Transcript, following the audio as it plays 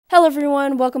Hello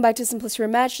everyone, welcome back to Simplicity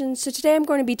Reimagined. So today I'm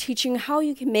going to be teaching how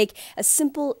you can make a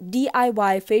simple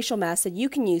DIY facial mask that you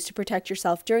can use to protect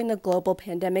yourself during the global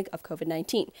pandemic of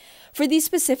COVID-19. For these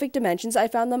specific dimensions, I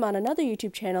found them on another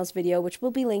YouTube channel's video, which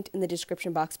will be linked in the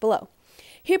description box below.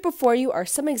 Here before you are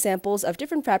some examples of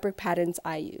different fabric patterns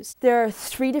I use. There are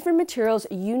 3 different materials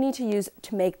you need to use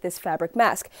to make this fabric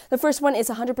mask. The first one is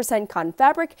 100% cotton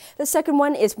fabric, the second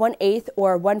one is 1/8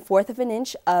 or 1/4 of an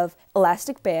inch of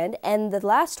elastic band, and the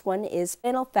last one is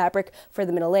flannel fabric for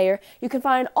the middle layer. You can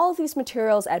find all of these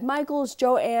materials at Michael's,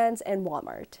 Joann's, and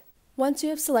Walmart. Once you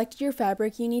have selected your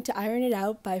fabric, you need to iron it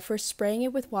out by first spraying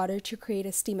it with water to create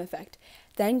a steam effect.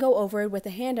 Then go over it with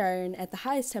a hand iron at the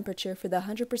highest temperature for the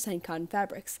 100% cotton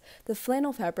fabrics. The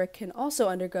flannel fabric can also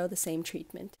undergo the same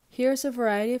treatment. Here's a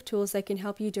variety of tools that can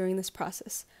help you during this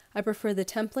process. I prefer the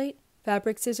template,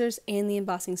 fabric scissors, and the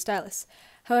embossing stylus.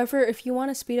 However, if you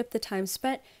want to speed up the time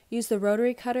spent, use the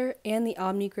rotary cutter and the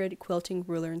Omnigrid quilting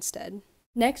ruler instead.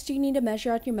 Next, you need to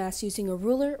measure out your mask using a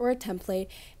ruler or a template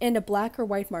and a black or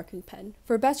white marking pen.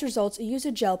 For best results, use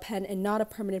a gel pen and not a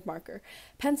permanent marker.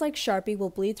 Pens like SHARPIE will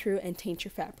bleed through and taint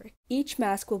your fabric. Each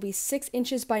mask will be 6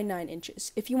 inches by 9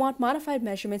 inches. If you want modified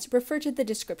measurements, refer to the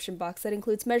description box that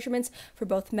includes measurements for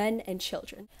both men and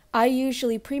children. I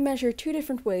usually pre-measure 2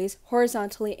 different ways,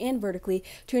 horizontally and vertically,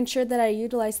 to ensure that I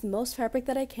utilize the most fabric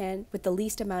that I can with the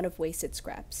least amount of wasted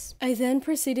scraps. I then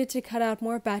proceeded to cut out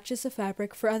more batches of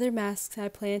fabric for other masks I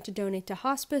plan to donate to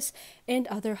hospice and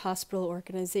other hospital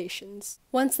organizations.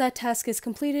 Once that task is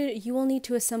completed, you will need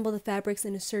to assemble the fabrics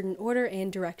in a certain order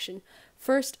and direction.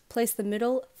 First, place the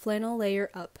middle flannel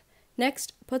layer up.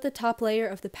 Next, put the top layer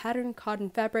of the patterned cotton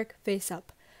fabric face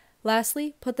up.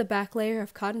 Lastly, put the back layer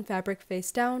of cotton fabric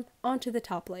face down onto the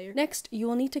top layer. Next, you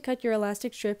will need to cut your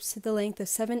elastic strips to the length of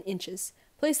 7 inches.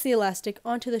 Place the elastic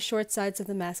onto the short sides of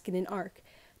the mask in an arc.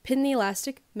 Pin the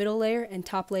elastic, middle layer, and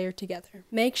top layer together.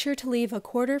 Make sure to leave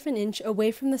 1/4 of an inch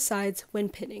away from the sides when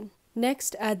pinning.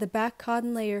 Next, add the back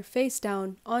cotton layer face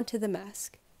down onto the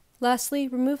mask. Lastly,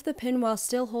 remove the pin while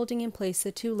still holding in place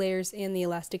the 2 layers and the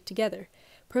elastic together.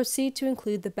 Proceed to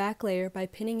include the back layer by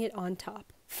pinning it on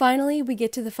top. Finally, we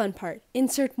get to the fun part.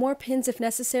 Insert more pins if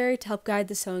necessary to help guide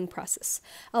the sewing process.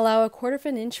 Allow 1/4 of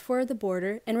an inch for the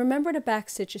border, and remember to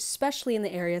backstitch, especially in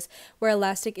the areas where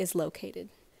elastic is located.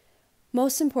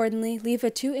 Most importantly, leave a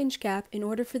 2-inch gap in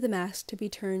order for the mask to be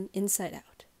turned inside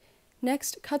out.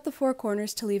 Next, cut the 4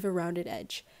 corners to leave a rounded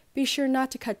edge. Be sure not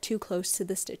to cut too close to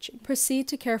the stitching. Proceed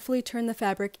to carefully turn the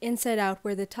fabric inside out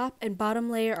where the top and bottom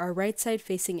layer are right side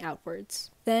facing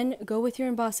outwards. Then, go with your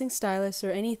embossing stylus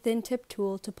or any thin tip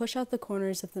tool to push out the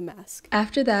corners of the mask.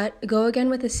 After that, go again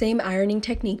with the same ironing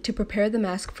technique to prepare the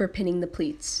mask for pinning the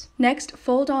pleats. Next,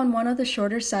 fold on one of the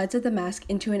shorter sides of the mask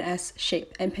into an S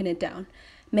shape and pin it down.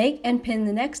 Make and pin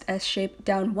the next S shape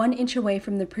down 1 inch away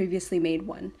from the previously made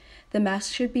one. The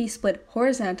mask should be split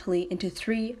horizontally into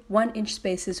 3 1-inch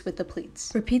spaces with the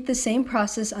pleats. Repeat the same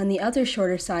process on the other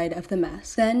shorter side of the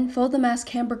mask. Then fold the mask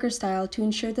hamburger style to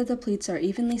ensure that the pleats are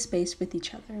evenly spaced with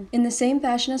each other. In the same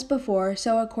fashion as before,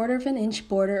 sew 1/4 of an inch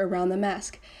border around the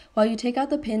mask. While you take out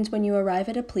the pins when you arrive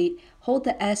at a pleat, hold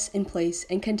the S in place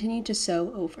and continue to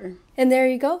sew over. And there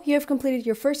you go, you have completed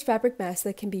your first fabric mask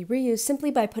that can be reused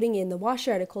simply by putting it in the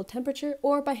washer at a cold temperature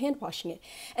or by hand washing it.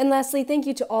 And lastly, thank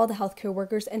you to all the healthcare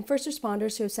workers and first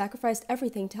responders who have sacrificed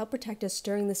everything to help protect us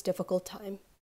during this difficult time.